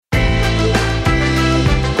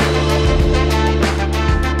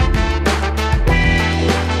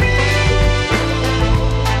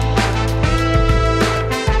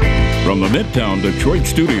Midtown Detroit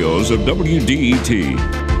studios of WDET.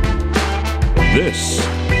 This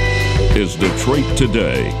is Detroit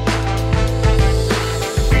Today.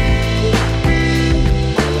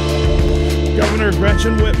 Governor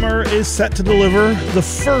Gretchen Whitmer is set to deliver the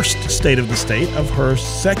first State of the State of her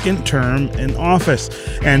second term in office,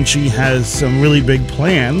 and she has some really big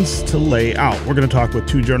plans to lay out. We're going to talk with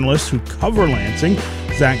two journalists who cover Lansing,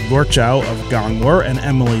 Zach Gorchow of Gongwer and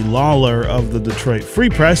Emily Lawler of the Detroit Free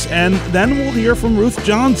Press, and then we'll hear from Ruth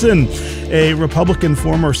Johnson, a Republican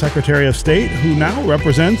former Secretary of State who now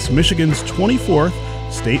represents Michigan's 24th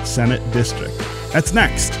State Senate District. That's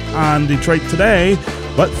next on Detroit Today,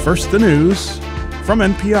 but first the news from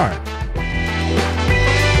NPR.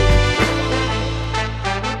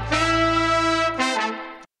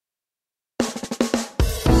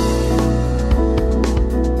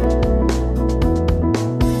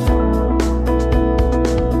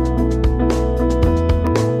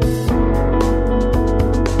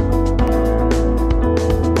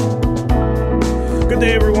 Good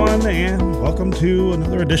day, everyone, and welcome to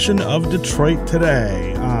another edition of Detroit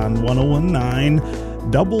Today on 101.9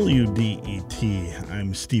 WDET.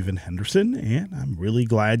 I'm Stephen Henderson, and I'm really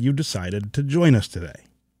glad you decided to join us today.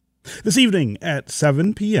 This evening at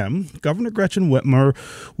 7 p.m., Governor Gretchen Whitmer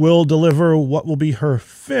will deliver what will be her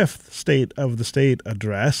fifth State of the State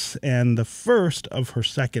address and the first of her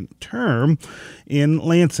second term in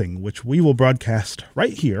Lansing, which we will broadcast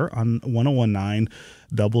right here on 101.9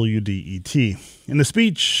 WDET. In the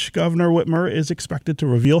speech, Governor Whitmer is expected to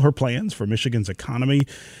reveal her plans for Michigan's economy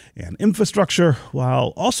and infrastructure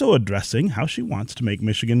while also addressing how she wants to make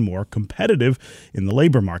Michigan more competitive in the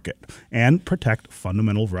labor market and protect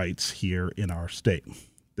fundamental rights here in our state.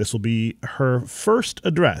 This will be her first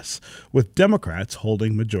address with Democrats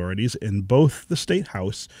holding majorities in both the State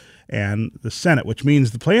House and the Senate, which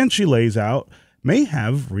means the plan she lays out may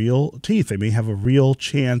have real teeth. They may have a real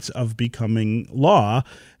chance of becoming law,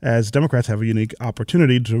 as Democrats have a unique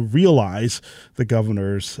opportunity to realize the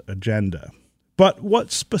governor's agenda. But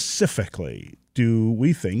what specifically do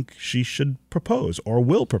we think she should propose or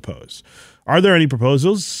will propose? Are there any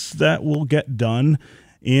proposals that will get done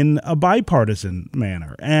in a bipartisan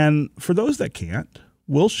manner? And for those that can't,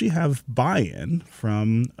 will she have buy-in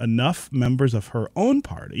from enough members of her own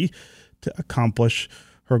party to accomplish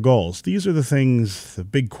her goals? These are the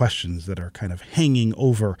big questions that are kind of hanging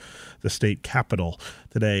over the state capitol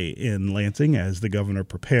today in Lansing as the governor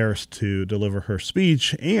prepares to deliver her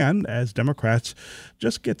speech and as Democrats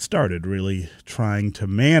just get started really trying to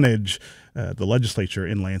manage the legislature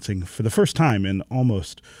in Lansing for the first time in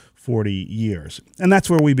almost 40 years. And that's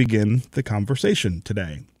where we begin the conversation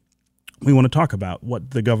today. We want to talk about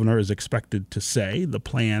what the governor is expected to say, the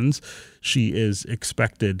plans she is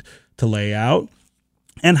expected to lay out,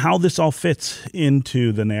 and how this all fits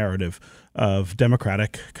into the narrative of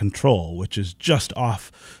Democratic control, which is just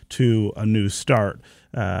off to a new start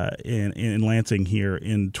in Lansing here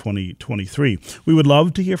in 2023. We would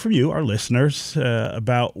love to hear from you, our listeners,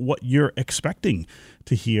 about what you're expecting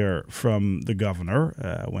to hear from the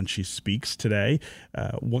governor when she speaks today.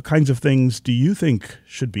 What kinds of things do you think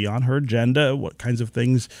should be on her agenda? What kinds of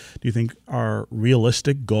things do you think are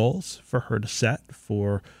realistic goals for her to set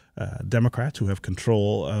for Democrats who have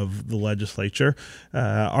control of the legislature?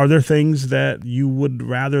 Are there things that you would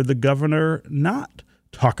rather the governor not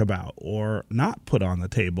talk about or not put on the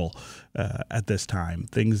table at this time?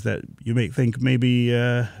 Things that you may think maybe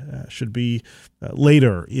should be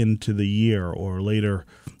later into the year or later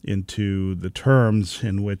into the terms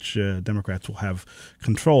in which Democrats will have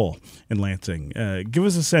control in Lansing. Give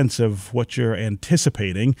us a sense of what you're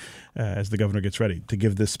anticipating as the governor gets ready to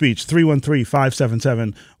give this speech.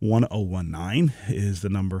 313-577-1019 is the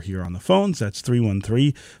number here on the phones. That's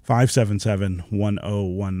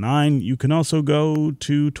 313-577-1019. You can also go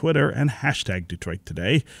to Twitter and hashtag Detroit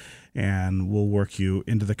Today, and we'll work you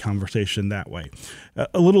into the conversation that way.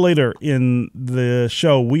 A little later in the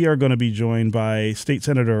show, we are going to be joined by State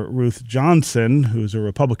Senator Ruth Johnson, who's a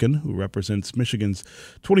Republican who represents Michigan's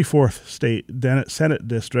 24th State Senate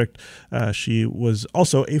District. She was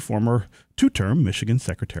also a former two-term Michigan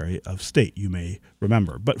Secretary of State, you may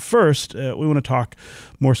remember. But first, we want to talk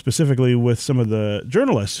more specifically with some of the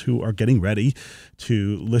journalists who are getting ready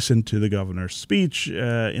to listen to the governor's speech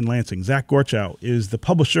in Lansing. Zach Gorchow is the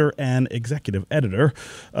publisher and executive editor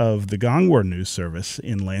of the Gongwer News Service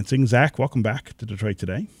in Lansing. Zach, welcome back to Detroit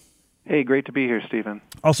Today. Hey, great to be here, Stephen.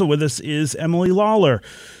 Also with us is Emily Lawler.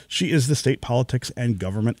 She is the state politics and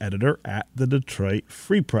government editor at the Detroit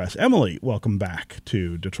Free Press. Emily, welcome back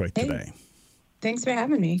to Detroit Today. Thanks for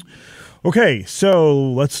having me. Okay,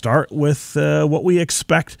 so let's start with what we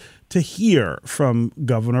expect to hear from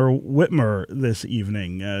Governor Whitmer this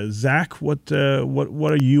evening. Zach, what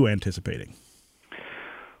are you anticipating?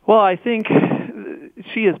 Well, I think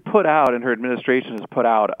she has put out, and her administration has put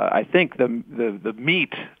out, I think the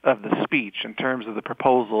meat of the speech in terms of the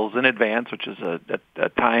proposals in advance, which is a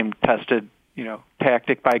time-tested,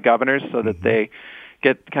 tactic by governors, so that they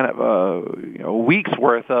get kind of a week's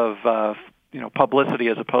worth of publicity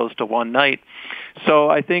as opposed to one night. So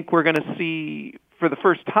I think we're going to see, for the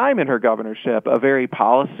first time in her governorship, a very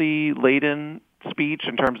policy-laden speech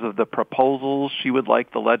in terms of the proposals she would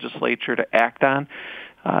like the legislature to act on.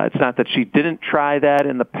 It's not that she didn't try that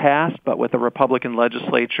in the past, but with the Republican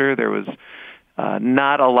legislature, there was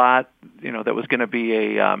not a lot, that was going to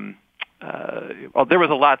be there was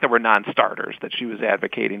a lot that were non-starters that she was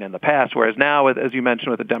advocating in the past, whereas now, as you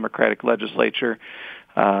mentioned, with the Democratic legislature,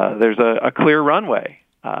 there's a clear runway.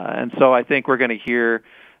 And so I think we're going to hear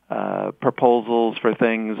proposals for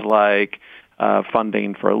things like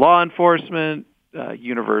funding for law enforcement,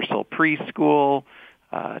 universal preschool,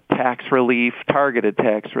 tax relief, targeted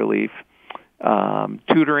tax relief,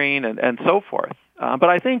 tutoring, and so forth. But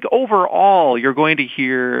I think overall, you're going to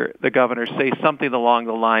hear the governor say something along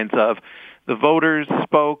the lines of, the voters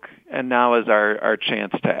spoke, and now is our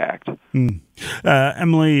chance to act.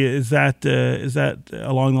 Emily, is that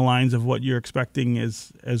along the lines of what you're expecting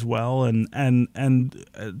as well? And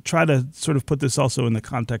try to sort of put this also in the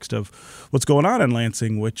context of what's going on in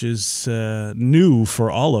Lansing, which is new for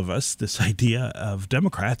all of us, this idea of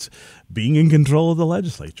Democrats being in control of the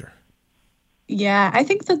legislature. Yeah, I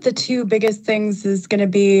think that the two biggest things is going to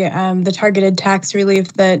be the targeted tax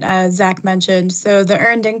relief that Zach mentioned. So the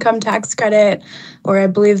earned income tax credit, or I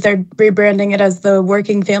believe they're rebranding it as the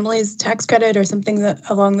working families tax credit or something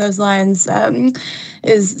along those lines,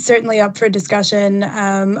 is certainly up for discussion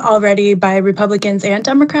already by Republicans and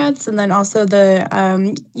Democrats. And then also the,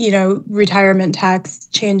 retirement tax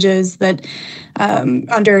changes that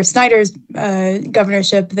under Snyder's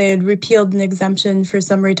governorship, they had repealed an exemption for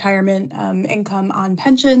some retirement income on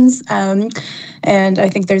pensions. And I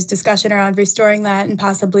think there's discussion around restoring that and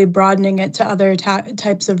possibly broadening it to other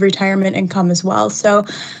types of retirement income as well. So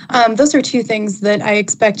those are two things that I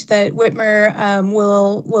expect that Whitmer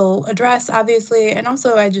will address, obviously. And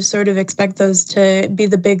also, I just sort of expect those to be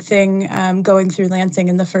the big thing going through Lansing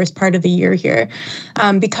in the first part of the year here,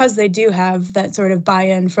 because they do have that sort of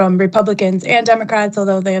buy-in from Republicans and Democrats,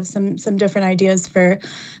 although they have some different ideas for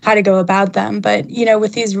how to go about them. But,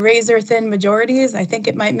 with these razor-thin majorities, I think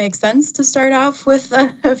it might make sense to start off with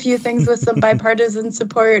a few things with some bipartisan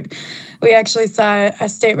support. We actually saw a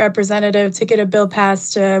state representative to get a bill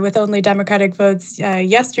passed with only Democratic votes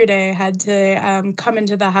yesterday had to come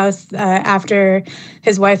into the House after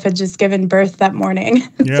his wife had just given birth that morning.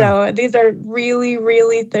 Yeah. So these are really,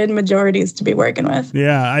 really thin majorities to be working with.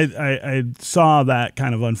 Yeah, I saw that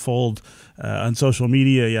kind of unfold on social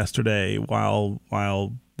media yesterday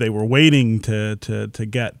while they were waiting to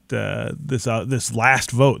get this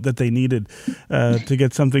last vote that they needed to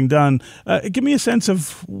get something done. Give me a sense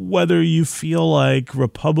of whether you feel like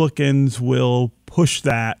Republicans will push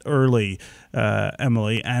that early,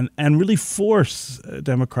 Emily, and really force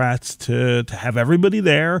Democrats to have everybody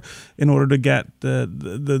there in order to get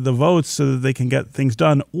the votes so that they can get things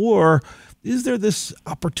done, or is there this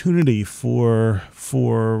opportunity for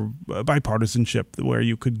bipartisanship where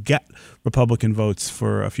you could get Republican votes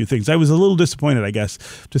for a few things? I was a little disappointed, I guess,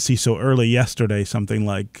 to see so early yesterday something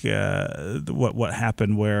like what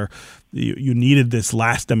happened, where you needed this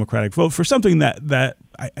last Democratic vote for something that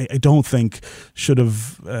I don't think should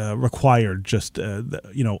have required just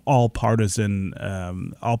all partisan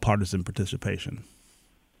participation.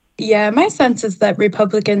 Yeah, my sense is that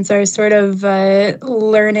Republicans are sort of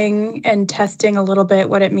learning and testing a little bit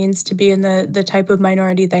what it means to be in the type of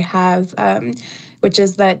minority they have, which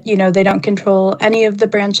is that, they don't control any of the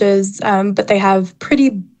branches, but they have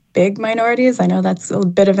pretty big minorities. I know that's a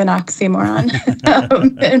bit of an oxymoron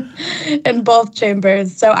in both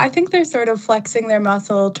chambers. So I think they're sort of flexing their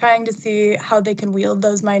muscle, trying to see how they can wield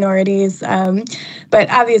those minorities. But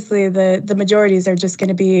obviously, the majorities are just going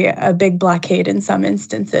to be a big blockade in some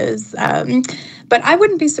instances. But I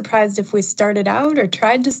wouldn't be surprised if we started out or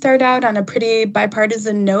tried to start out on a pretty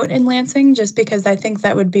bipartisan note in Lansing, just because I think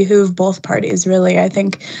that would behoove both parties, really. I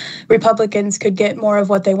think Republicans could get more of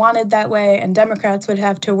what they wanted that way, and Democrats would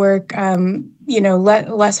have to work,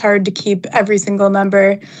 less hard to keep every single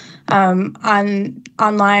member online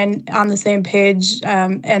on the same page,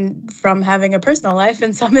 and from having a personal life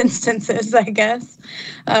in some instances, I guess,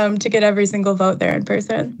 to get every single vote there in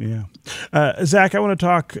person. Yeah. Zach, I want to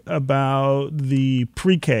talk about the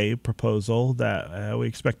pre-K proposal that we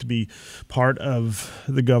expect to be part of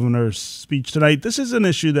the governor's speech tonight. This is an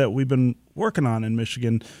issue that we've been working on in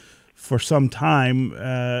Michigan for some time.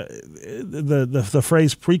 The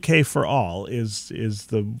phrase pre-K for all is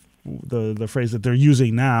the phrase that they're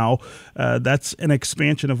using now. That's an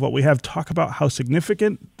expansion of what we have. Talk about how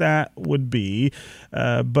significant that would be,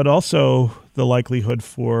 but also the likelihood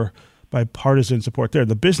for bipartisan support there.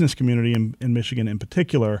 The business community in Michigan in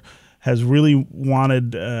particular has really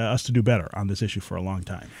wanted us to do better on this issue for a long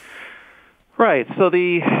time. Right. So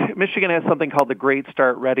Michigan has something called the Great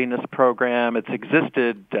Start Readiness Program. It's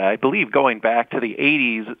existed, I believe, going back to the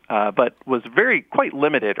 80s, but was quite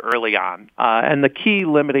limited early on. And the key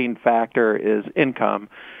limiting factor is income.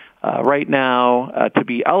 Right now, to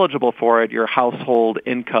be eligible for it, your household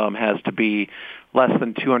income has to be less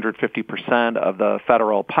than 250% of the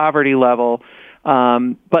federal poverty level.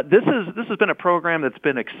 But this has been a program that's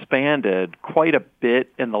been expanded quite a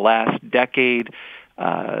bit in the last decade.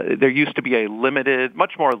 There used to be a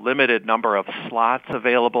much more limited number of slots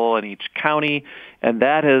available in each county, and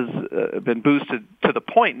that has been boosted to the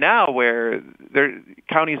point now where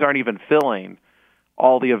counties aren't even filling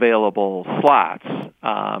all the available slots.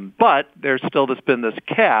 But there's still been this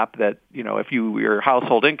cap that, if your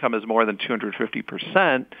household income is more than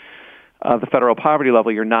 250% of the federal poverty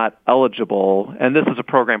level, you're not eligible. And this is a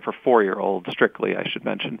program for 4-year-olds strictly, I should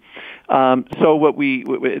mention. So what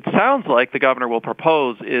it sounds like the governor will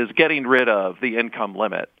propose is getting rid of the income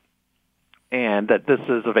limit, and that this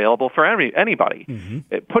is available for anybody.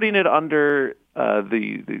 Mm-hmm. Putting it under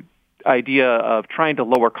the idea of trying to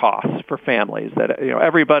lower costs for families, that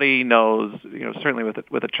everybody knows, certainly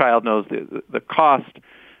with a child knows the cost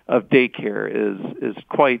of daycare is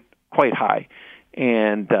quite high.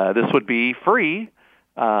 And this would be free,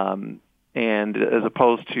 and as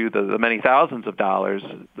opposed to the many thousands of dollars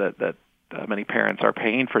that many parents are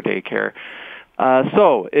paying for daycare.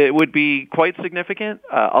 So it would be quite significant.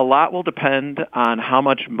 A lot will depend on how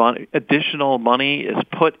much additional money is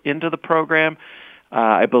put into the program.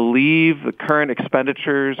 I believe the current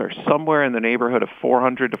expenditures are somewhere in the neighborhood of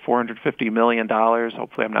 $400 to $450 million.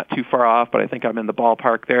 Hopefully I'm not too far off, but I think I'm in the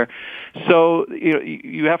ballpark there. So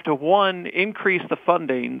you have to, one, increase the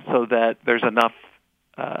funding so that there's enough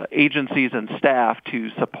agencies and staff to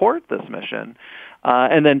support this mission.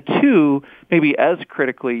 And then two, maybe as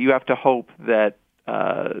critically, you have to hope that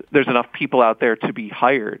there's enough people out there to be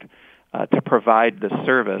hired to provide this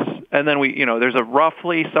service. And then there's a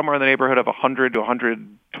roughly somewhere in the neighborhood of 100 to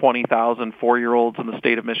 120,000 4-year-olds in the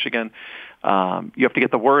state of Michigan. You have to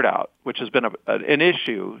get the word out, which has been an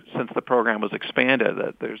issue since the program was expanded,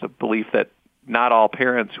 that there's a belief that not all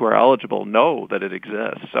parents who are eligible know that it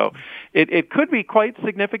exists. So it could be quite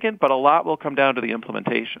significant, but a lot will come down to the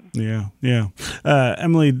implementation. Yeah.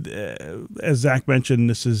 Emily, as Zach mentioned,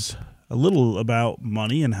 this is a little about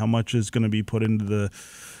money and how much is going to be put into the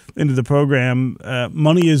program.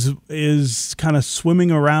 Money is kind of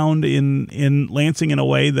swimming around in Lansing in a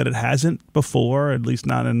way that it hasn't before, at least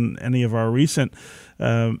not in any of our recent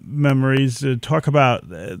memories. Talk about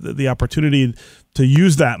the opportunity to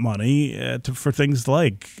use that money for things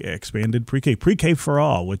like expanded pre-K for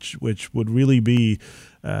all, which would really be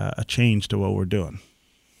a change to what we're doing.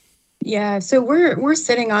 Yeah, so we're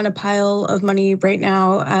sitting on a pile of money right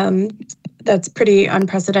now that's pretty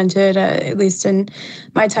unprecedented, at least in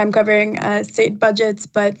my time covering state budgets.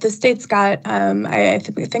 But the state's got, I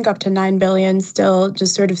think, up to $9 billion still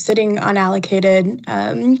just sort of sitting unallocated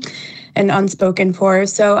and unspoken for.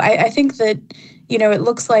 So I think that, it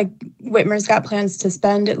looks like Whitmer's got plans to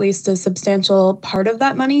spend at least a substantial part of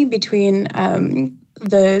that money between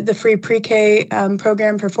the free pre-K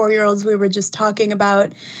program for 4-year-olds we were just talking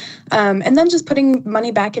about, and then just putting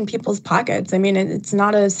money back in people's pockets. I mean, it's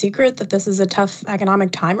not a secret that this is a tough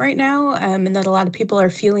economic time right now, and that a lot of people are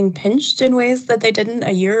feeling pinched in ways that they didn't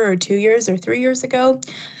a year or 2 years or 3 years ago.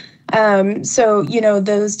 So,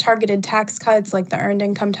 those targeted tax cuts like the earned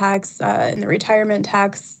income tax and the retirement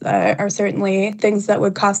tax are certainly things that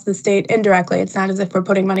would cost the state indirectly. It's not as if we're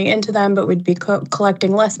putting money into them, but we'd be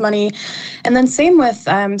collecting less money. And then same with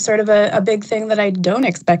sort of a big thing that I don't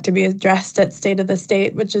expect to be addressed at State of the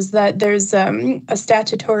State, which is that there's a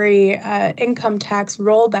statutory income tax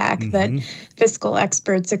rollback that fiscal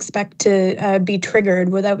experts expect to be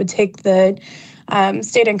triggered, where that would take the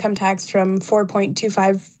state income tax from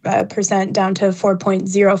 4.25% down to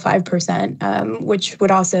 4.05%, which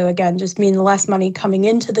would also, again, just mean less money coming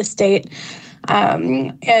into the state.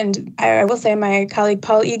 And I will say my colleague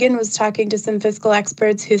Paul Egan was talking to some fiscal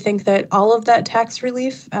experts who think that all of that tax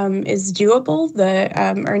relief is doable, the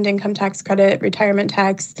earned income tax credit, retirement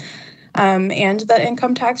tax, and the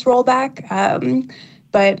income tax rollback.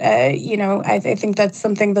 But I think that's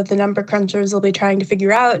something that the number crunchers will be trying to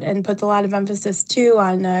figure out, and puts a lot of emphasis, too,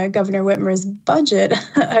 on Governor Whitmer's budget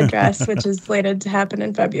address, which is slated to happen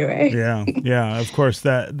in February. Yeah. Of course,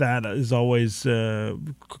 that is always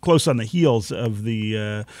close on the heels of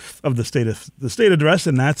the state address,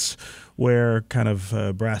 and that's where kind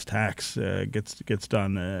of brass tacks gets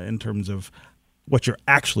done in terms of what you're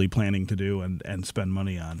actually planning to do and spend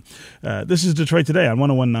money on. This is Detroit Today on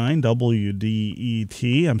 101.9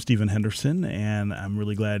 WDET. I'm Stephen Henderson, and I'm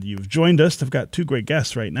really glad you've joined us. I've got two great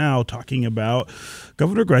guests right now talking about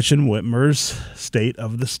Governor Gretchen Whitmer's State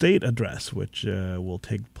of the State address, which will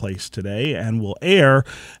take place today and will air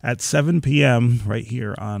at 7 p.m. right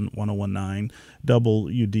here on 101.9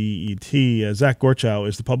 WDET. Zach Gorchow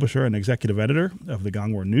is the publisher and executive editor of the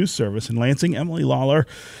Gongwar News Service in Lansing. Emily Lawler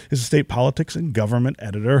is a state politics and government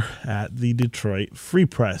editor at the Detroit Free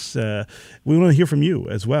Press. We want to hear from you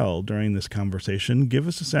as well during this conversation. Give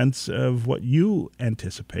us a sense of what you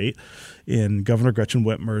anticipate in Governor Gretchen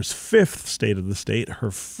Whitmer's fifth State of the State, her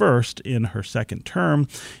first in her second term,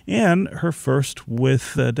 and her first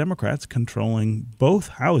with Democrats controlling both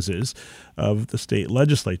houses of the state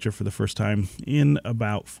legislature for the first time in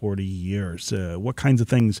about 40 years. What kinds of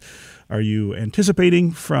things are you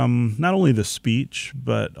anticipating from not only the speech,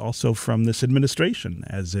 but also from this administration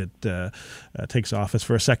as it takes office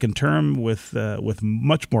for a second term with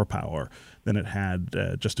much more power than it had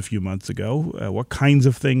just a few months ago? What kinds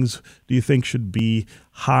of things do you think should be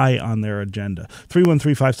high on their agenda?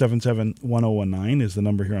 313-577-1019 is the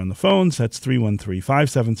number here on the phones. That's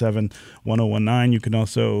 313-577-1019. You can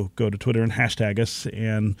also go to Twitter and hashtag us,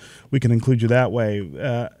 and we can include you that way.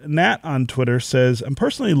 Nat on Twitter says, I'm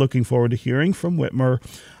personally looking forward to hearing from Whitmer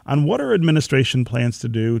on what her administration plans to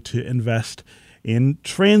do to invest in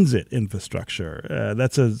transit infrastructure.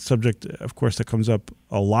 That's a subject, of course, that comes up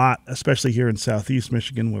a lot, especially here in Southeast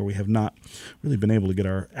Michigan, where we have not really been able to get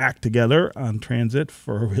our act together on transit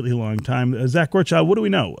for a really long time. Zach Gorchow, what do we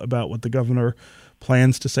know about what the governor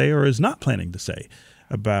plans to say or is not planning to say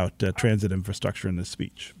about transit infrastructure in this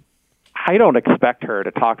speech? I don't expect her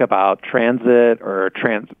to talk about transit or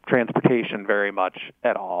transportation very much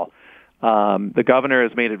at all. The governor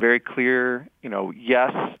has made it very clear,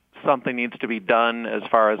 yes, something needs to be done as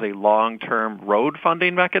far as a long-term road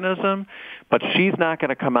funding mechanism, but she's not going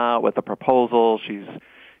to come out with a proposal. She's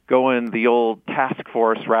going the old task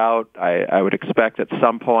force route. I would expect at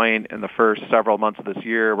some point in the first several months of this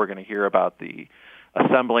year, we're going to hear about the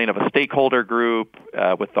assembling of a stakeholder group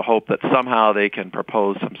with the hope that somehow they can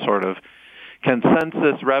propose some sort of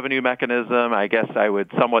consensus revenue mechanism. I guess I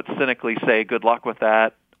would somewhat cynically say good luck with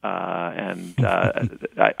that.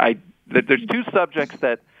 There's two subjects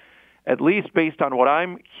that, at least based on what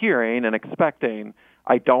I'm hearing and expecting,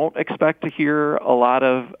 I don't expect to hear a lot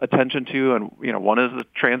of attention to. And, one is the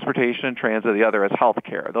transportation and transit, the other is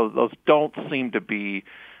healthcare. Those don't seem to be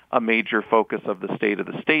a major focus of the State of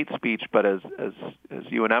the State speech. But as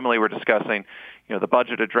you and Emily were discussing, the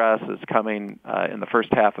budget address is coming in the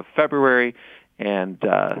first half of February. And,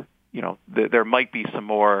 there might be some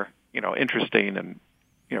more, interesting and,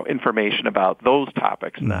 information about those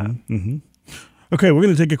topics in that. Mm-hmm. Okay, we're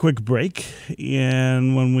going to take a quick break,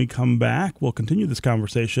 and when we come back, we'll continue this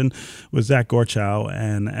conversation with Zach Gorchow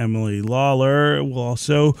and Emily Lawler. We'll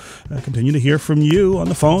also continue to hear from you on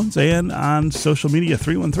the phones and on social media.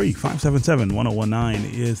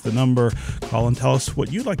 313-577-1019 is the number. Call and tell us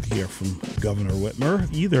what you'd like to hear from Governor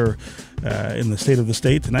Whitmer, either in the State of the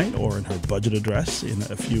State tonight or in her budget address in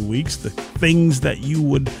a few weeks, the things that you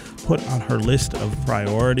would put on her list of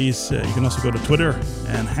priorities. You can also go to Twitter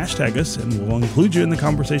and hashtag us, and we'll include you in the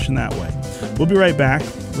conversation that way. We'll be right back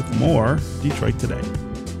with more Detroit Today.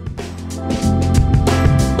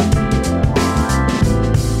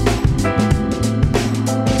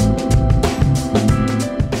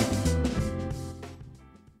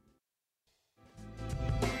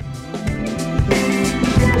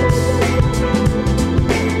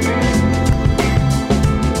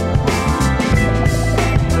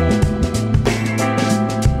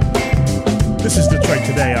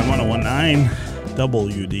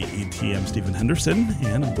 WDET. I'm Stephen Henderson,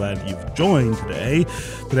 and I'm glad you've joined today.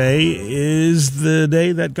 Today is the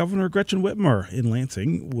day that Governor Gretchen Whitmer in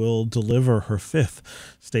Lansing will deliver her fifth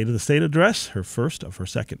State of the State address, her first of her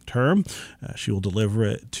second term. She will deliver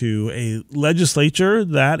it to a legislature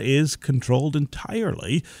that is controlled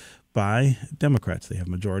entirely by Democrats. They have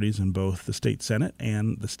majorities in both the state Senate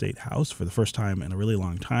and the state House for the first time in a really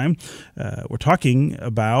long time. We're talking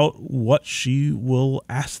about what she will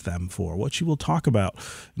ask them for, what she will talk about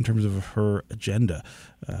in terms of her agenda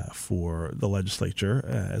for the legislature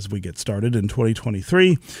as we get started in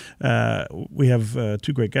 2023. We have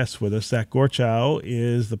two great guests with us. Zach Gorchow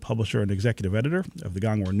is the publisher and executive editor of the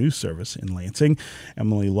Gongwer News Service in Lansing.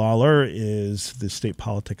 Emily Lawler is the state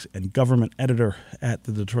politics and government editor at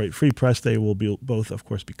the Detroit Free Press. They will be both, of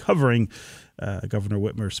course, be covering Governor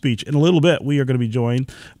Whitmer's speech. In a little bit, we are going to be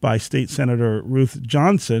joined by State Senator Ruth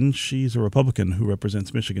Johnson. She's a Republican who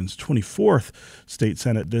represents Michigan's 24th State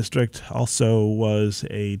Senate District, also was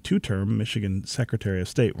a two-term Michigan Secretary of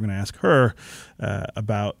State. We're going to ask her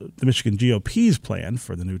about the Michigan GOP's plan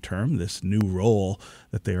for the new term, this new role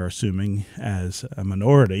that they are assuming as a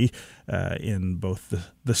minority in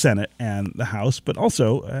both the Senate and the House, but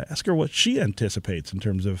also ask her what she anticipates in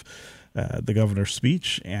terms of the governor's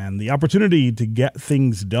speech and the opportunity to get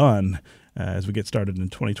things done as we get started in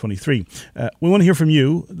 2023. We want to hear from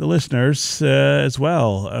you, the listeners, as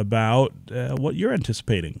well, about what you're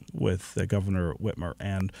anticipating with Governor Whitmer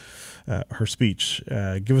and her speech.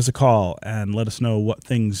 Give us a call and let us know what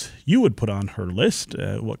things you would put on her list,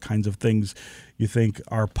 what kinds of things you think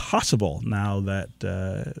are possible now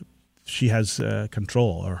that she has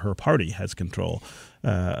control, or her party has control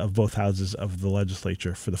of both houses of the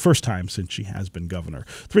legislature for the first time since she has been governor.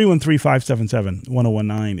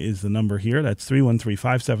 313-577-1019 is the number here. That's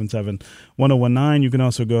 313-577-1019. You can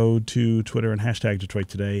also go to Twitter and hashtag Detroit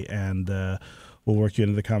Today, and we'll work you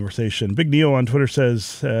into the conversation. Big Neo on Twitter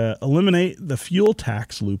says, eliminate the fuel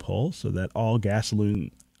tax loophole so that all gasoline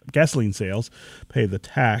sales pay the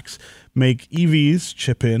tax, make EVs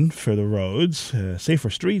chip in for the roads, safer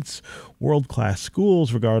streets, world-class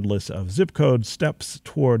schools regardless of zip code, steps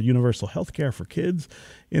toward universal health care for kids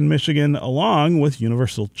in Michigan, along with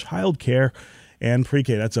universal child care and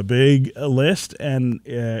pre-K. That's a big list, and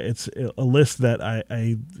it's a list that I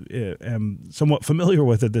am somewhat familiar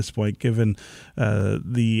with at this point, given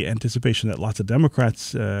the anticipation that lots of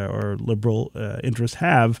Democrats or liberal interests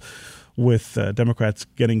have with Democrats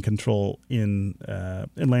getting control in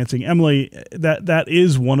Lansing. Emily, that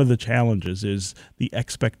is one of the challenges, is the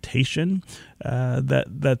expectation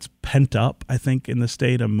that's pent up, I think, in the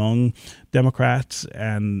state among Democrats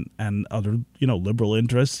and other liberal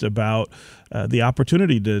interests about the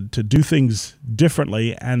opportunity to do things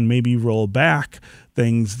differently and maybe roll back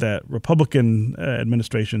things that Republican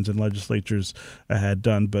administrations and legislatures had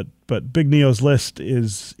done. But Big Neo's list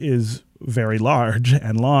is very large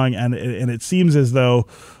and long, and it seems as though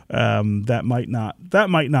that might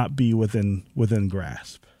not be within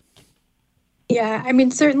grasp. Yeah, I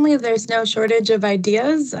mean, certainly there's no shortage of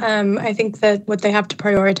ideas. I think that what they have to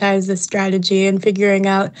prioritize is strategy and figuring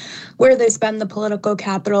out where they spend the political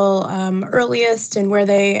capital earliest and where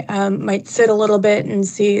they might sit a little bit and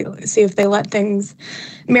see if they let things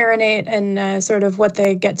marinate and sort of what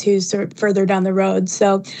they get to sort of further down the road.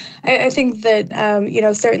 So I think that,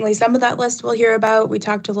 certainly some of that list we'll hear about. We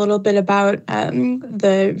talked a little bit about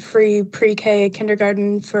the free pre-K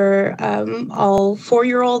kindergarten for all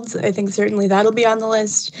 4-year-olds. I think certainly that'll be on the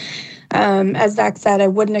list. As Zach said, I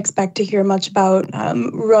wouldn't expect to hear much about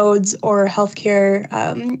roads or healthcare.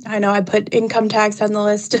 I know I put income tax on the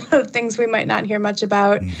list of things we might not hear much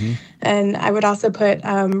about. Mm-hmm. And I would also put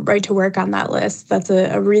right to work on that list. That's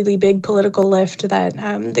a really big political lift that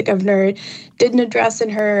the governor didn't address in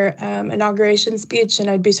her inauguration speech. And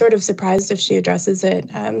I'd be sort of surprised if she addresses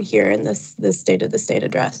it here in this State of the State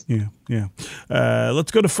address. Yeah.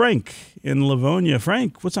 Let's go to Frank in Livonia.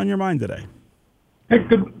 Frank, what's on your mind today? Hey,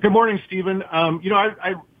 good morning, Stephen.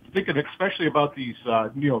 I think especially about these,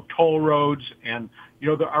 toll roads and,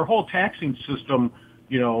 our whole taxing system,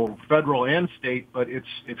 federal and state, but it's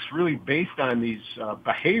really based on these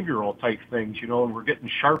behavioral type things, and we're getting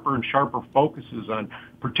sharper and sharper focuses on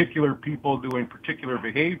particular people doing particular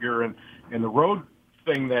behavior. And the road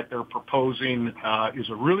thing that they're proposing is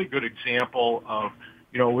a really good example of,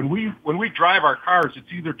 when we drive our cars,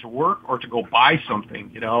 it's either to work or to go buy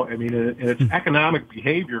something, and it's economic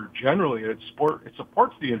behavior generally. It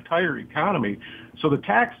supports the entire economy. So the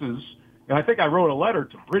taxes, and I think I wrote a letter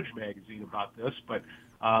to Bridge Magazine about this, but,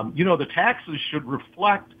 the taxes should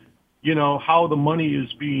reflect, how the money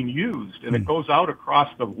is being used, and it goes out across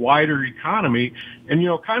the wider economy. And,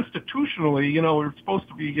 constitutionally, we're supposed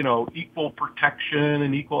to be, equal protection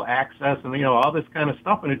and equal access and, all this kind of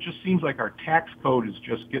stuff. And it just seems like our tax code is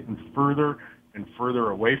just getting further and further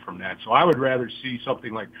away from that. So I would rather see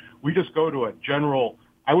something like we just go to a general,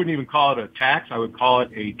 I wouldn't even call it a tax. I would call it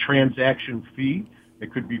a transaction fee.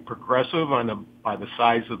 It could be progressive by the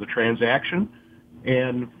size of the transaction.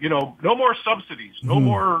 And, no more subsidies, no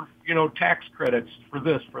more, tax credits for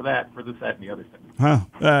this, for that, and the other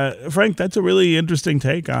thing. Frank, that's a really interesting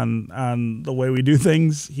take on the way we do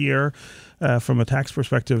things here from a tax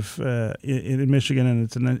perspective in Michigan, and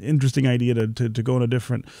it's an interesting idea to go in a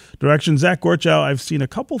different direction. Zach Gorchow, I've seen a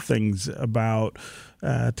couple things about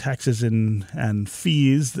taxes and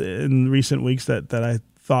fees in recent weeks that I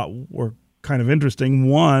thought were kind of interesting.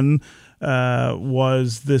 One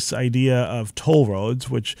was this idea of toll roads,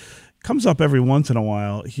 which comes up every once in a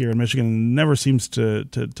while here in Michigan and never seems to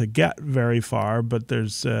get very far. But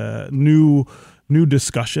there's new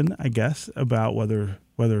discussion, I guess, about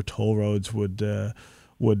whether toll roads would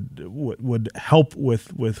help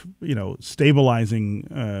with stabilizing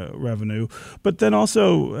revenue. But then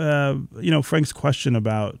also Frank's question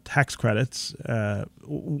about tax credits.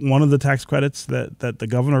 One of the tax credits that the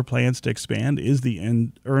governor plans to expand is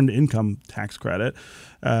the earned income tax credit.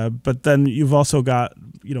 But then you've also got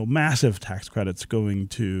massive tax credits going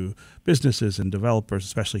to businesses and developers,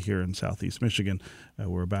 especially here in Southeast Michigan.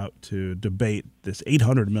 We're about to debate this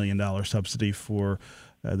 $800 million subsidy for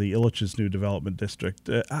the Illich's new development district.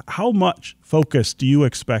 How much focus do you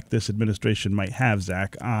expect this administration might have,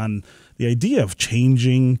 Zach, on the idea of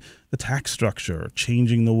changing the tax structure,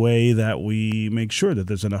 changing the way that we make sure that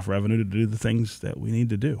there's enough revenue to do the things that we need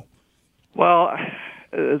to do? Well,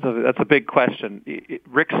 that's a big question.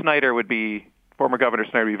 Former Governor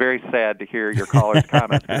Snyder would be very sad to hear your caller's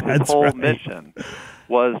comments. His whole mission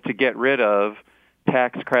was to get rid of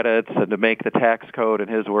tax credits and to make the tax code, in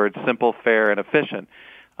his words, simple, fair, and efficient.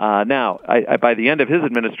 Now, by the end of his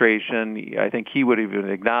administration, I think he would even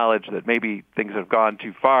acknowledge that maybe things have gone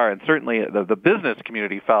too far, and certainly the business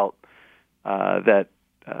community felt that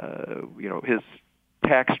his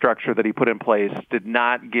tax structure that he put in place did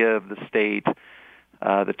not give the state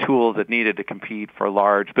the tools it needed to compete for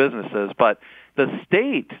large businesses. But the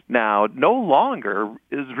state now no longer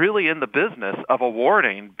is really in the business of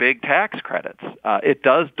awarding big tax credits. It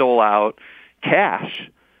does dole out cash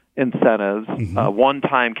incentives,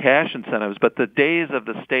 one-time cash incentives, but the days of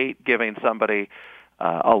the state giving somebody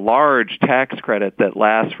a large tax credit that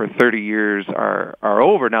lasts for 30 years are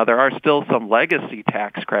over. Now, there are still some legacy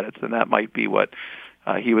tax credits, and that might be what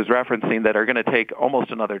he was referencing, that are going to take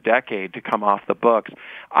almost another decade to come off the books.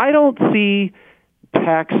 I don't see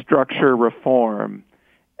tax structure reform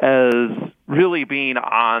as really being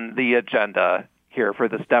on the agenda here for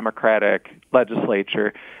this Democratic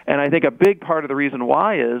legislature. And I think a big part of the reason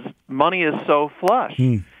why is money is so flush.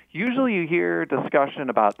 Usually you hear discussion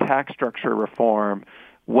about tax structure reform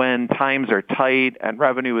when times are tight and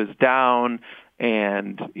revenue is down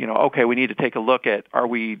and, okay, we need to take a look at,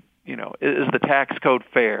 is the tax code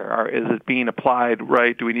fair? Is it being applied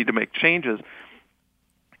right? Do we need to make changes?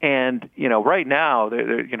 And, right now,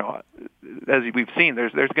 as we've seen,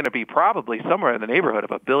 there's going to be probably somewhere in the neighborhood of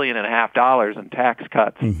 $1.5 billion in tax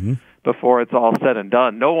cuts before it's all said and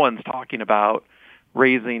done. No one's talking about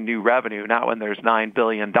raising new revenue, not when there's $9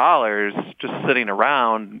 billion just sitting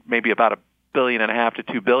around. Maybe about $1.5 billion to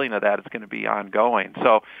 $2 billion of that is going to be ongoing.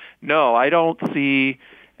 So, no, I don't see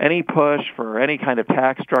any push for any kind of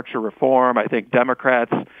tax structure reform. I think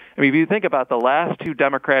Democrats, if you think about the last two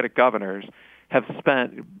Democratic governors, have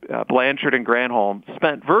spent, Blanchard and Granholm,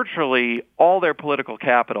 spent virtually all their political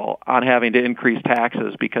capital on having to increase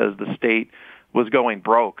taxes because the state was going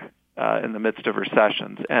broke in the midst of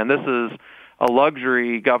recessions. And this is a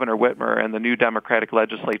luxury Governor Whitmer and the new Democratic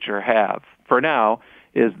legislature have. For now,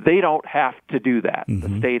 is they don't have to do that.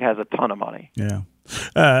 The state has a ton of money. Yeah.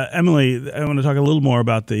 Emily, I want to talk a little more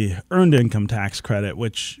about the earned income tax credit,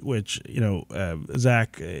 which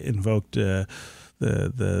Zach invoked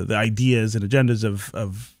the ideas and agendas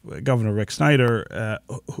of Governor Rick Snyder,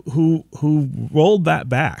 who rolled that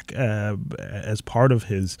back as part of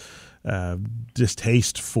his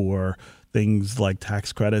distaste for things like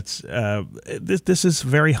tax credits. This is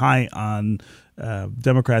very high on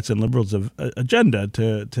Democrats and liberals' agenda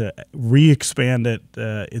to re-expand it.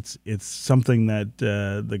 It's something that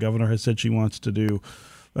the governor has said she wants to do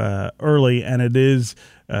early, and it is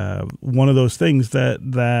one of those things that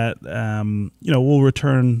will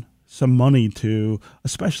return some money to,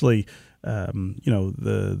 especially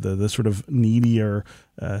the sort of needier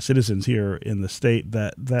citizens here in the state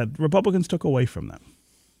that Republicans took away from them.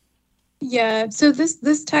 Yeah, so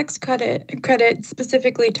this tax credit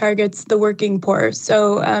specifically targets the working poor.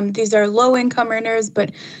 So these are low income earners,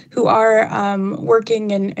 but who are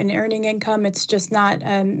working and earning income. It's just not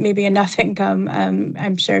maybe enough income.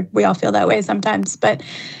 I'm sure we all feel that way sometimes, but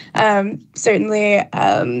certainly,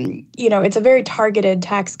 it's a very targeted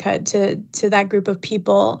tax cut to that group of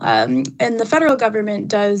people. And the federal government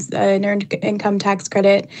does an earned income tax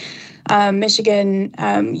credit. Michigan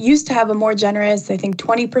used to have a more generous, I think,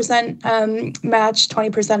 20% match,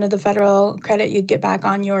 20% of the federal credit you'd get back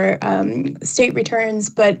on your state returns,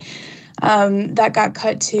 but that got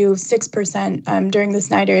cut to 6% during the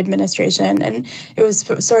Snyder administration. And it was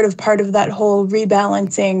sort of part of that whole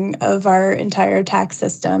rebalancing of our entire tax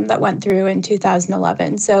system that went through in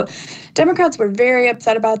 2011. So Democrats were very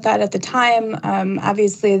upset about that at the time.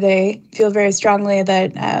 Obviously, they feel very strongly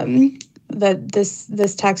that that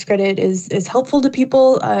this tax credit is helpful to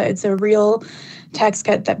people. It's a real tax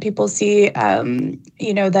cut that people see,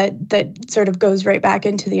 that sort of goes right back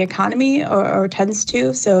into the economy or tends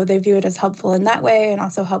to. So they view it as helpful in that way and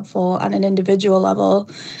also helpful on an individual level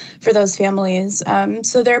for those families.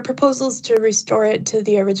 So there are proposals to restore it to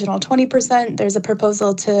the original 20%. There's a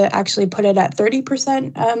proposal to actually put it at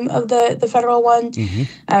 30% of the federal one,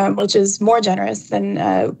 which is more generous than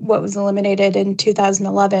what was eliminated in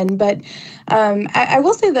 2011. But I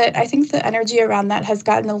will say that I think the energy around that has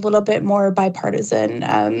gotten a little bit more bipartisan.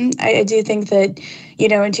 I do think that,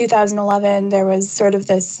 in 2011, there was sort of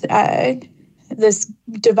this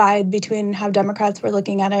divide between how Democrats were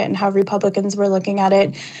looking at it and how Republicans were looking at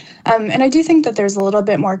it. And I do think that there's a little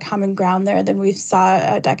bit more common ground there than we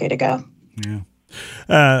saw a decade ago.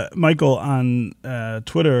 Yeah. Michael on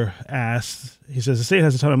Twitter asked, he says, the state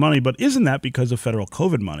has a ton of money, but isn't that because of federal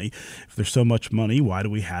COVID money? If there's so much money, why do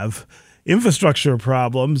we have infrastructure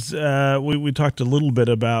problems? We talked a little bit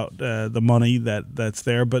about the money that's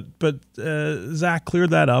there, but Zach, clear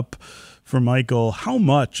that up for Michael. How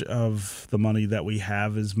much of the money that we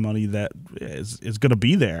have is money that is going to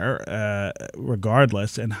be there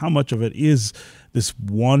regardless, and how much of it is this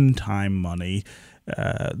one-time money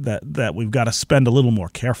that we've got to spend a little more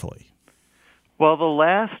carefully? Well,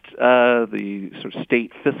 the sort of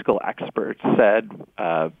state fiscal experts said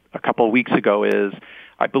a couple of weeks ago is,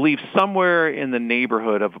 I believe, somewhere in the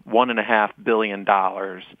neighborhood of $1.5 billion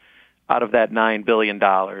out of that $9 billion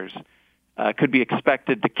could be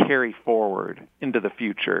expected to carry forward into the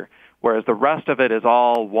future, whereas the rest of it is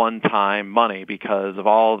all one-time money because of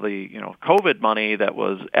all the COVID money that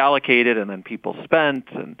was allocated and then people spent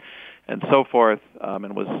and so forth,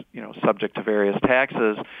 and was subject to various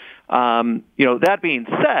taxes. That being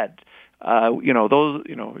said,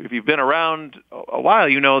 if you've been around a while,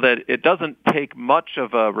 you know that it doesn't take much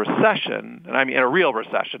of a recession, and I mean a real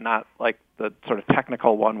recession, not like the sort of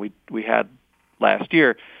technical one we had last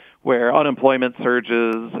year, where unemployment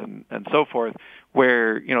surges and so forth,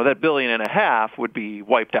 where that $1.5 billion would be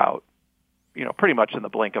wiped out, pretty much in the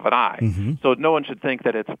blink of an eye. Mm-hmm. So no one should think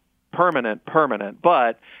that it's permanent,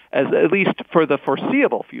 but at least for the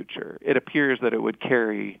foreseeable future, it appears that it would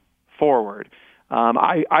carry forward.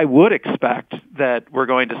 I would expect that we're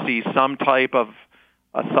going to see some type of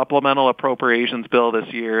a supplemental appropriations bill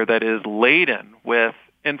this year that is laden with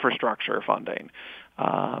infrastructure funding.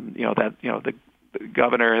 The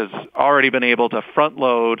governor has already been able to front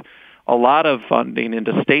load a lot of funding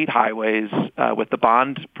into state highways with the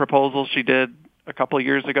bond proposal she did a couple of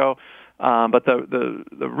years ago. But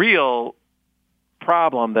the real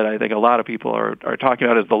problem that I think a lot of people are talking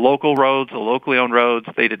about is the local roads, the locally owned roads.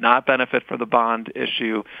 They did not benefit from the bond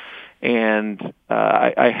issue. And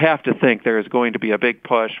I have to think there is going to be a big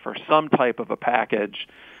push for some type of a package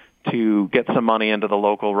to get some money into the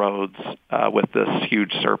local roads with this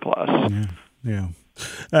huge surplus. Yeah.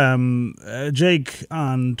 Jake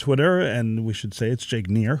on Twitter, and we should say it's Jake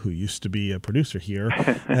Neer, who used to be a producer here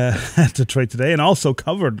at Detroit Today and also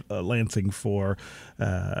covered Lansing for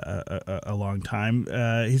a long time.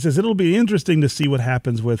 He says it'll be interesting to see what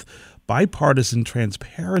happens with bipartisan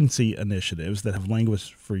transparency initiatives that have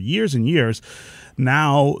languished for years and years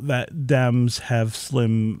now that Dems have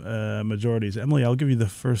slim majorities. Emily, I'll give you the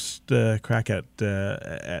first crack at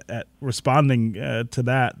responding to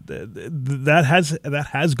that. That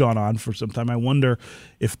has gone on for some time. I wonder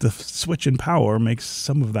if the switch in power makes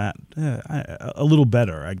some of that a little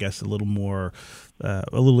better, I guess, a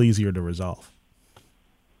little easier to resolve.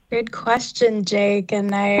 Good question, Jake.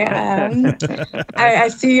 And I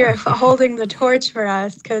see you're holding the torch for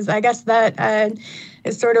us, because I guess that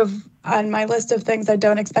is sort of on my list of things I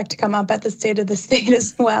don't expect to come up at the State of the State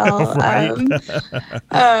as well.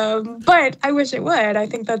 But I wish it would. I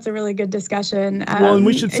think that's a really good discussion. Well, and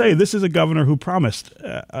we should say this is a governor who promised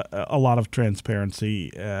a lot of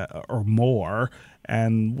transparency or more,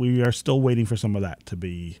 and we are still waiting for some of that to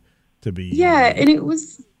be. Yeah, and it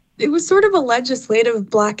was sort of a legislative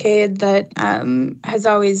blockade that has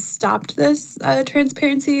always stopped this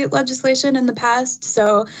transparency legislation in the past.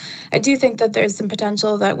 So I do think that there's some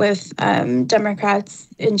potential that with Democrats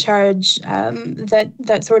in charge,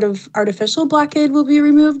 that sort of artificial blockade will be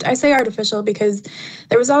removed. I say artificial because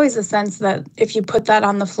there was always a sense that if you put that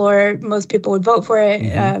on the floor, most people would vote for it.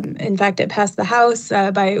 In fact, it passed the House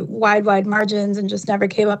by wide margins and just never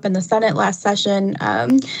came up in the Senate last session.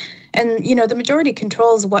 And, the majority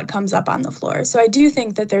controls what comes up on the floor. So I do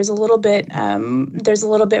think that there's a little bit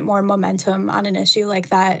more momentum on an issue like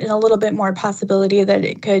that, and a little bit more possibility that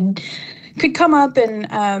it could come up and,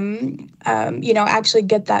 actually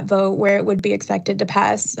get that vote where it would be expected to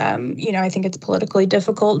pass. I think it's politically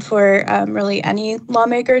difficult for really any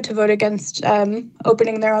lawmaker to vote against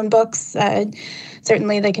opening their own books.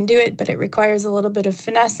 Certainly they can do it, but it requires a little bit of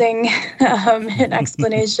finessing and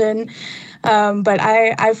explanation. But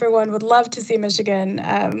I, for one, would love to see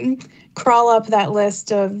Michigan crawl up that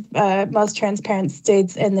list of most transparent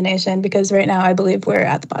states in the nation, because right now I believe we're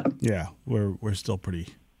at the bottom. Yeah, we're still pretty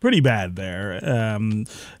bad there.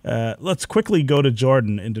 Let's quickly go to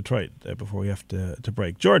Jordan in Detroit before we have to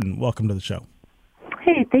break. Jordan, welcome to the show.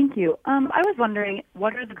 Hey, thank you. I was wondering,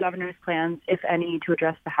 what are the governor's plans, if any, to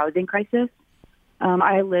address the housing crisis?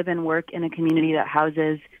 I live and work in a community that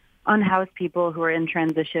houses unhoused people who are in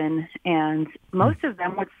transition, and most of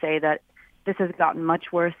them would say that this has gotten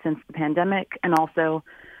much worse since the pandemic, and also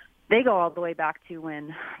they go all the way back to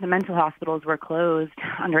when the mental hospitals were closed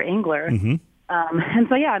under Engler. And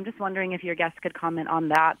so, I'm just wondering if your guests could comment on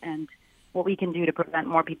that and what we can do to prevent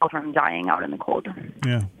more people from dying out in the cold.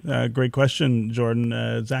 Yeah, great question,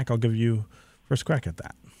 Jordan. Zach, I'll give you first crack at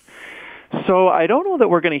that. So I don't know that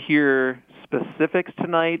we're going to hear specifics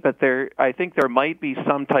tonight, but I think there might be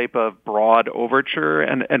some type of broad overture,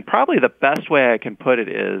 and probably the best way I can put it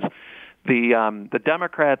is the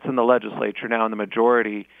Democrats in the legislature now in the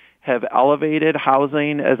majority have elevated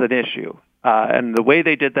housing as an issue. And the way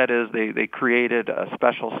they did that is they created a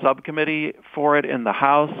special subcommittee for it in the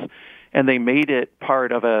House, and they made it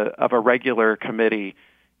part of a regular committee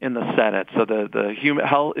in the Senate. So the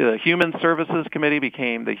Human Services Committee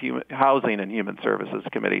became the Housing and Human Services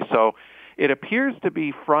Committee. So it appears to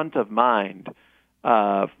be front of mind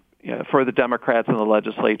for the Democrats in the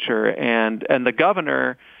legislature, and the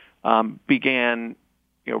governor began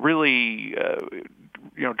really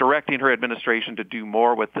directing her administration to do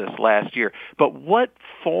more with this last year. But what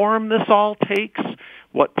form this all takes,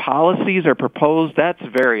 what policies are proposed, that's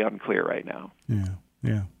very unclear right now.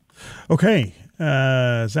 Yeah. Okay.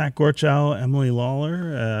 Zach Gorchow, Emily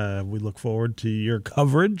Lawler, we look forward to your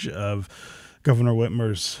coverage of Governor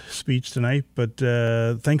Whitmer's speech tonight, but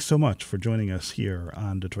thanks so much for joining us here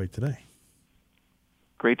on Detroit Today.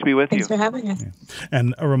 Great to be with you. Thanks for having us. Yeah.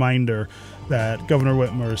 And a reminder that Governor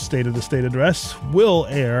Whitmer's State of the State address will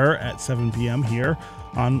air at 7 p.m. here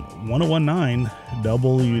on 101.9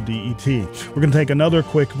 WDET. We're going to take another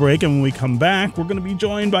quick break, and when we come back, we're going to be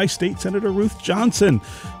joined by State Senator Ruth Johnson,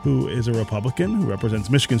 who is a Republican who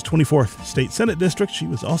represents Michigan's 24th State Senate District. She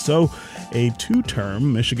was also a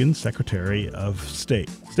two-term Michigan Secretary of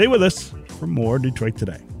State. Stay with us for more Detroit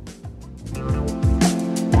Today.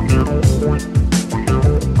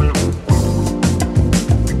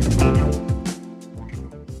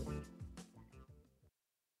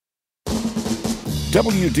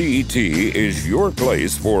 WDET is your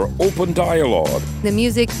place for open dialogue. The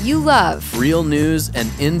music you love. Real news and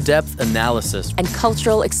in-depth analysis. And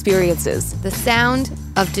cultural experiences. The sound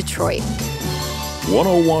of Detroit.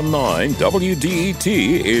 101.9 WDET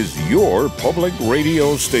is your public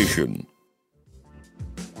radio station.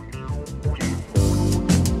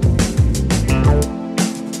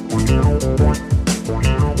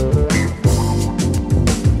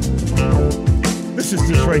 This is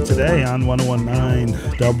Detroit Today on 101.9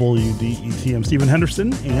 WDET. I'm Stephen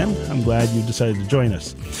Henderson, and I'm glad you decided to join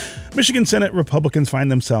us. Michigan Senate Republicans find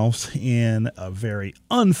themselves in a very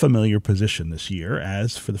unfamiliar position this year,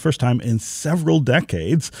 as for the first time in several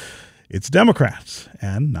decades, it's Democrats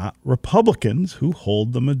and not Republicans who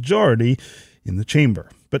hold the majority in the chamber.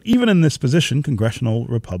 But even in this position, congressional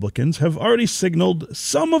Republicans have already signaled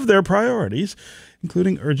some of their priorities,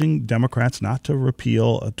 including urging Democrats not to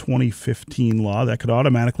repeal a 2015 law that could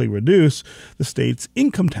automatically reduce the state's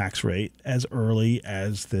income tax rate as early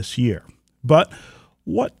as this year. But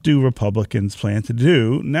What do Republicans plan to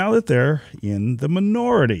do now that they're in the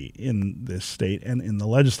minority in this state and in the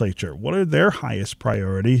legislature? What are their highest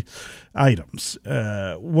priority items?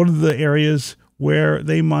 What are the areas where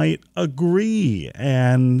they might agree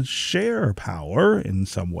and share power in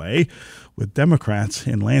some way with Democrats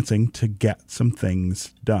in Lansing to get some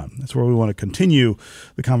things done? That's where we want to continue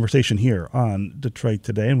the conversation here on Detroit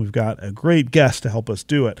Today, and we've got a great guest to help us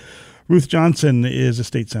do it. Ruth Johnson is a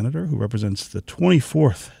state senator who represents the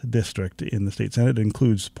 24th district in the state Senate. It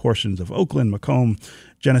includes portions of Oakland, Macomb,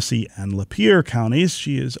 Genesee, and Lapeer counties.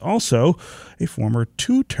 She is also a former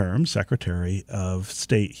two-term Secretary of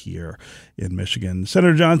State here in Michigan.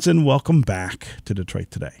 Senator Johnson, welcome back to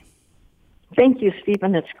Detroit Today. Thank you,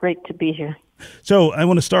 Stephen. It's great to be here. So I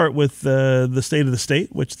want to start with the state of the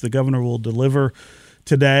state, which the governor will deliver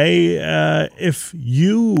today. If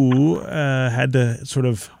you had to sort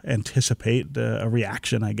of anticipate a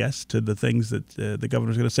reaction, I guess, to the things that the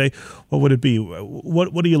governor's going to say, what would it be?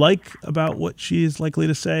 What do you like about what she is likely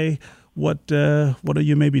to say? What do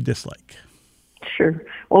you maybe dislike? Sure.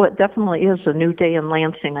 Well, it definitely is a new day in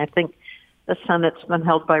Lansing. I think the Senate's been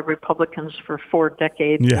held by Republicans for 4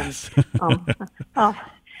 decades. Yes. And,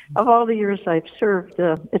 of all the years I've served,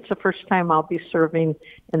 it's the first time I'll be serving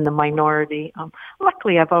in the minority.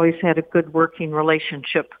 Luckily, I've always had a good working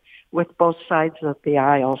relationship with both sides of the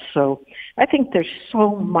aisle. So I think there's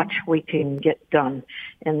so much we can get done.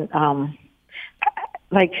 And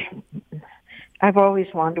I've always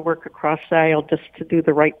wanted to work across the aisle just to do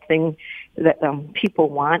the right thing that people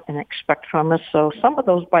want and expect from us. So some of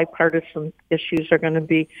those bipartisan issues are going to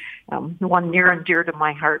be one near and dear to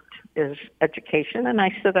my heart is education. And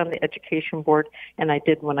I sit on the education board, and I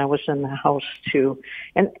did when I was in the House too.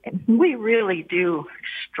 And we really do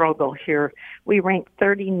struggle here. We rank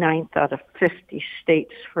 39th out of 50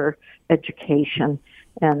 states for education.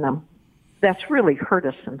 And that's really hurt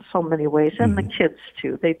us in so many ways, and the kids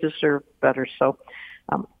too. They deserve better. So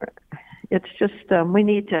it's just we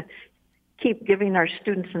need to keep giving our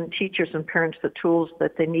students and teachers and parents the tools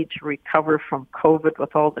that they need to recover from COVID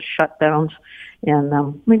with all the shutdowns.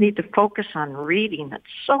 And we need to focus on reading. It's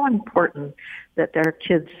so important that our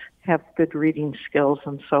kids have good reading skills.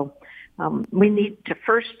 And so we need to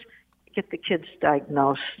first get the kids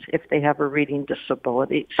diagnosed if they have a reading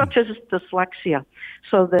disability, such as dyslexia,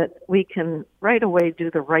 so that we can right away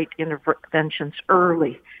do the right interventions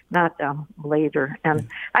early, not later. And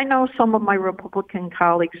I know some of my Republican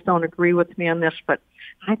colleagues don't agree with me on this, but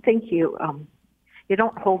I think you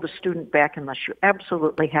don't hold a student back unless you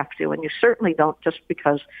absolutely have to, and you certainly don't just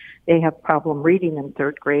because they have problem reading in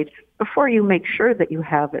 3rd grade before you make sure that you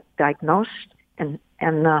have it diagnosed and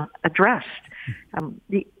addressed.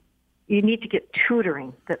 You need to get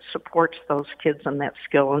tutoring that supports those kids and that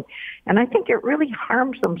skill. And I think it really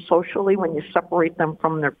harms them socially when you separate them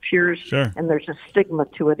from their peers. Sure. And there's a stigma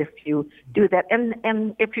to it if you do that.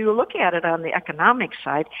 And if you look at it on the economic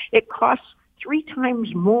side, it costs 3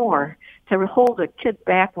 times more to hold a kid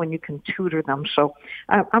back when you can tutor them. So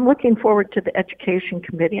I'm looking forward to the Education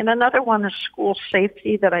Committee. And another one is school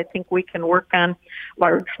safety that I think we can work on,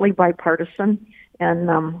 largely bipartisan.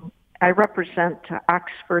 And I represent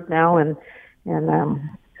Oxford now, and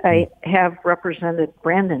I have represented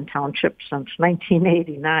Brandon Township since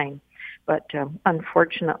 1989. But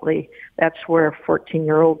unfortunately, that's where a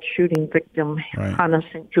 14-year-old shooting victim, Hannah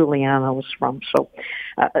St. Juliana, was from. So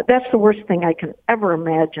that's the worst thing I can ever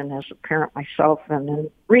imagine as a parent myself. And in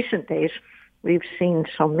recent days, we've seen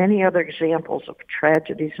so many other examples of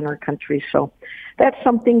tragedies in our country. So that's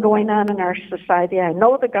something going on in our society. I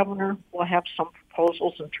know the governor will have some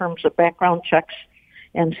proposals in terms of background checks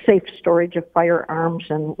and safe storage of firearms,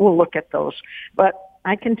 and we'll look at those. But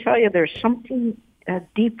I can tell you there's something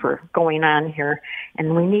deeper going on here,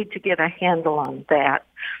 and we need to get a handle on that.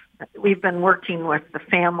 We've been working with the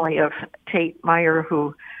family of Tate Meyer,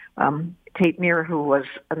 who was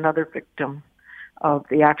another victim of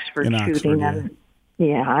the Oxford shooting. Oxford,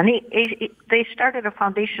 and they started a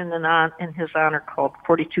foundation in his honor called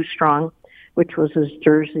 42 Strong, which was his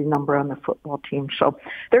jersey number on the football team. So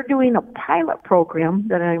they're doing a pilot program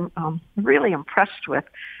that I'm really impressed with.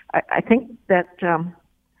 I think that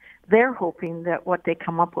they're hoping that what they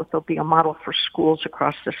come up with will be a model for schools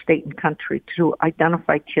across the state and country to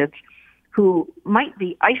identify kids who might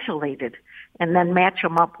be isolated and then match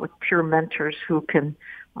them up with peer mentors who can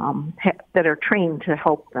that are trained to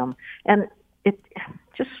help them. And it's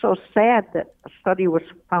just so sad that a study was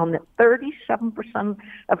found that 37%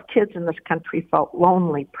 of kids in this country felt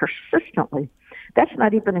lonely persistently. That's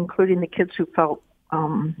not even including the kids who felt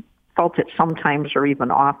it sometimes or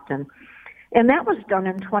even often. And that was done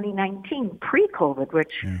in 2019, pre-COVID,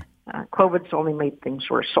 which COVID's only made things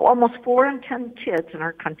worse. So almost 4 in 10 kids in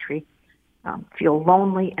our country feel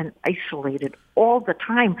lonely and isolated all the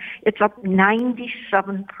time. It's up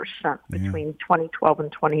 97% between 2012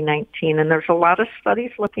 and 2019. And there's a lot of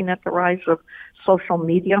studies looking at the rise of social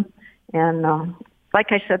media. And like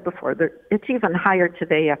I said before, it's even higher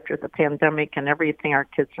today after the pandemic and everything our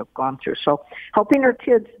kids have gone through. So helping our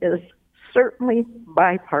kids is certainly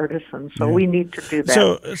bipartisan, so we need to do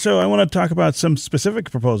that. So I want to talk about some specific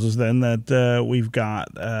proposals then that we've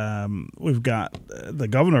got the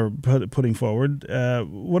governor putting forward.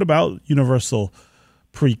 What about universal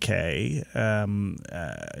pre-K?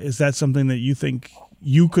 Is that something that you think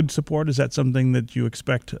you could support? Is that something that you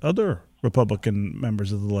expect other Republican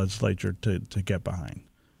members of the legislature to get behind?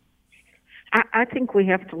 I think we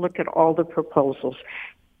have to look at all the proposals.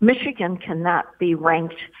 Michigan cannot be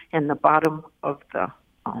ranked in the bottom of the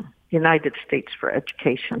United States for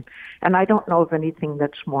education. And I don't know of anything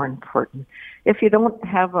that's more important. If you don't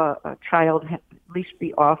have a child at least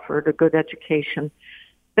be offered a good education,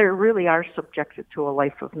 they really are subjected to a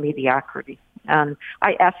life of mediocrity. And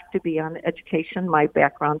I asked to be on education. My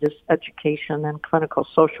background is education and clinical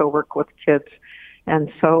social work with kids.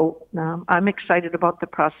 And so I'm excited about the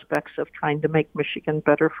prospects of trying to make Michigan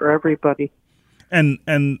better for everybody. And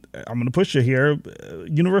I'm going to push you here,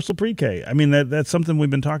 universal pre-K. I mean, that's something we've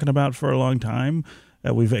been talking about for a long time.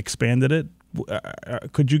 We've expanded it.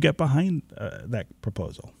 Could you get behind that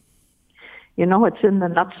proposal? You know, it's in the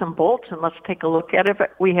nuts and bolts, and let's take a look at it.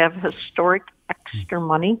 We have historic extra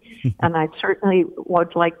money, and I certainly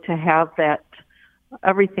would like to have that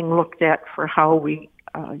everything looked at for how we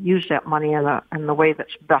use that money in the way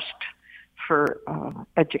that's best for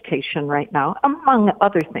education right now, among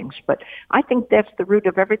other things. But I think that's the root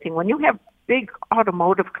of everything. When you have big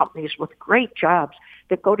automotive companies with great jobs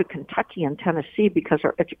that go to Kentucky and Tennessee because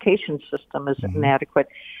our education system is inadequate,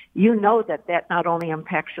 you know that not only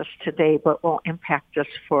impacts us today, but will impact us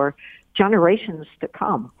for generations to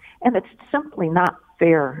come. And it's simply not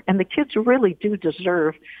fair. And the kids really do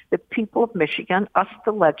deserve the people of Michigan, us,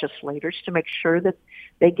 the legislators, to make sure that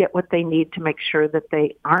they get what they need to make sure that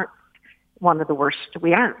they aren't one of the worst.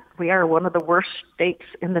 We are one of the worst states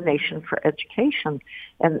in the nation for education,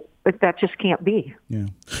 and that just can't be.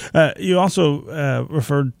 Yeah. You also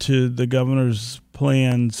referred to the governor's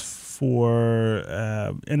plans for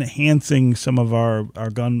enhancing some of our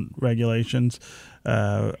gun regulations.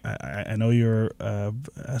 I know you're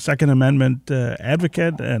a Second Amendment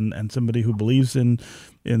advocate and somebody who believes in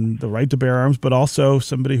the right to bear arms, but also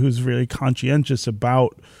somebody who's really conscientious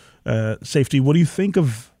about safety. What do you think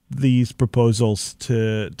of these proposals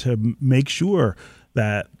to make sure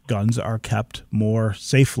that guns are kept more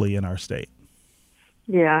safely in our state?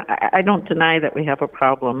 Yeah, I don't deny that we have a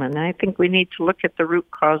problem, and I think we need to look at the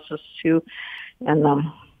root causes too. And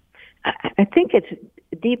I think it's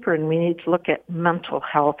deeper, and we need to look at mental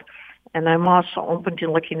health. And I'm also open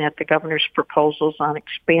to looking at the governor's proposals on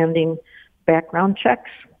expanding background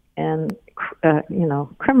checks. And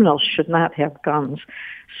criminals should not have guns.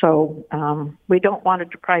 So we don't want to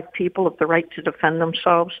deprive people of the right to defend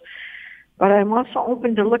themselves. But I'm also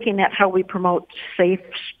open to looking at how we promote safe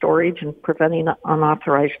storage and preventing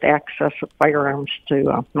unauthorized access of firearms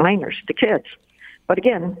to minors, to kids. But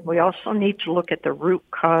again, we also need to look at the root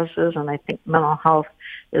causes, and I think mental health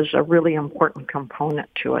is a really important component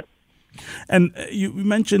to it. And you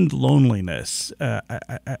mentioned loneliness.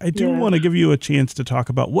 I do want to give you a chance to talk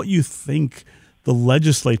about what you think the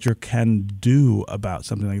legislature can do about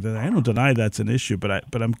something like that. I don't deny that's an issue, but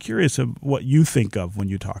I'm curious of what you think of when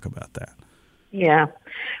you talk about that. Yeah.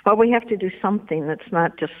 Well, we have to do something that's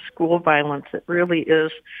not just school violence. It really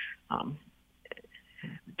is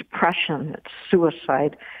depression. It's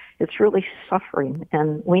suicide. It's really suffering,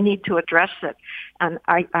 and we need to address it. And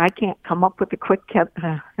I can't come up with a quick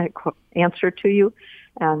answer to you.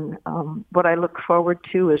 And what I look forward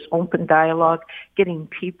to is open dialogue, getting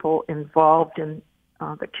people involved in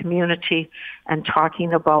the community and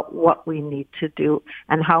talking about what we need to do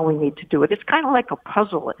and how we need to do it. It's kind of like a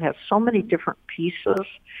puzzle. It has so many different pieces.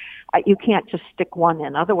 You can't just stick one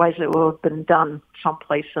in. Otherwise, it will have been done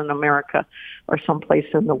someplace in America or someplace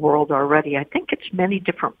in the world already. I think it's many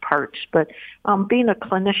different parts. But being a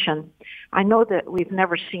clinician, I know that we've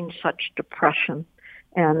never seen such depression,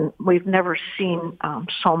 and we've never seen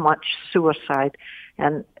so much suicide.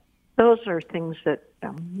 And those are things that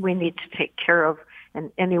we need to take care of in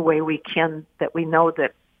any way we can that we know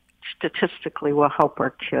that statistically will help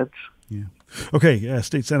our kids. Yeah. Okay,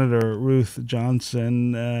 State Senator Ruth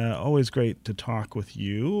Johnson, always great to talk with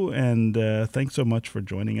you, and thanks so much for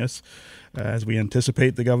joining us as we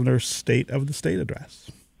anticipate the governor's State of the State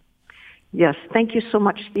address. Yes. Thank you so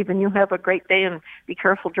much, Stephen. You have a great day and be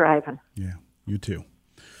careful driving. Yeah, you too.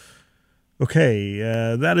 Okay,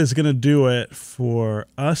 that is going to do it for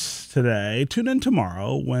us today. Tune in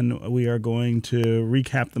tomorrow when we are going to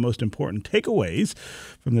recap the most important takeaways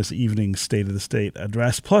from this evening's State of the State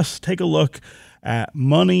address. Plus, take a look at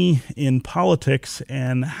money in politics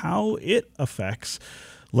and how it affects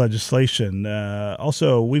legislation.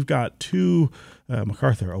 Also, we've got two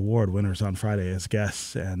MacArthur Award winners on Friday as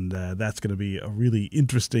guests, and that's going to be a really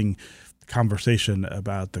interesting conversation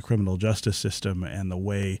about the criminal justice system and the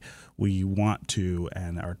way we want to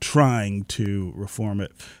and are trying to reform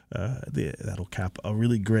it. That'll cap a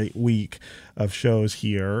really great week of shows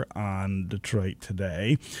here on Detroit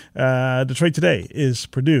Today. Detroit Today is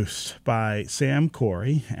produced by Sam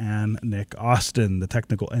Corey and Nick Austin. The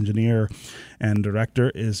technical engineer and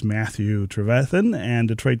director is Matthew Trevethan, and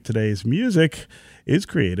Detroit Today's music is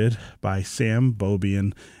created by Sam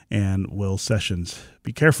Bobian and Will Sessions.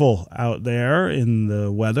 Be careful out there in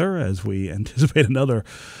the weather as we anticipate another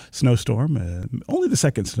snowstorm, only the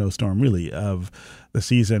second snowstorm really of the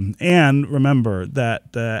season. And remember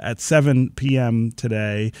that at 7 p.m.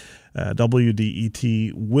 today,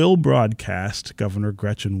 WDET will broadcast Governor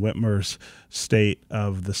Gretchen Whitmer's State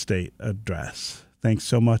of the State address. Thanks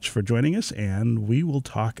so much for joining us, and we will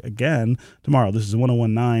talk again tomorrow. This is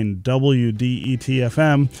 101.9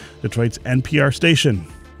 WDET-FM, Detroit's NPR station,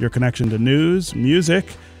 your connection to news, music,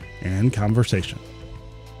 and conversation.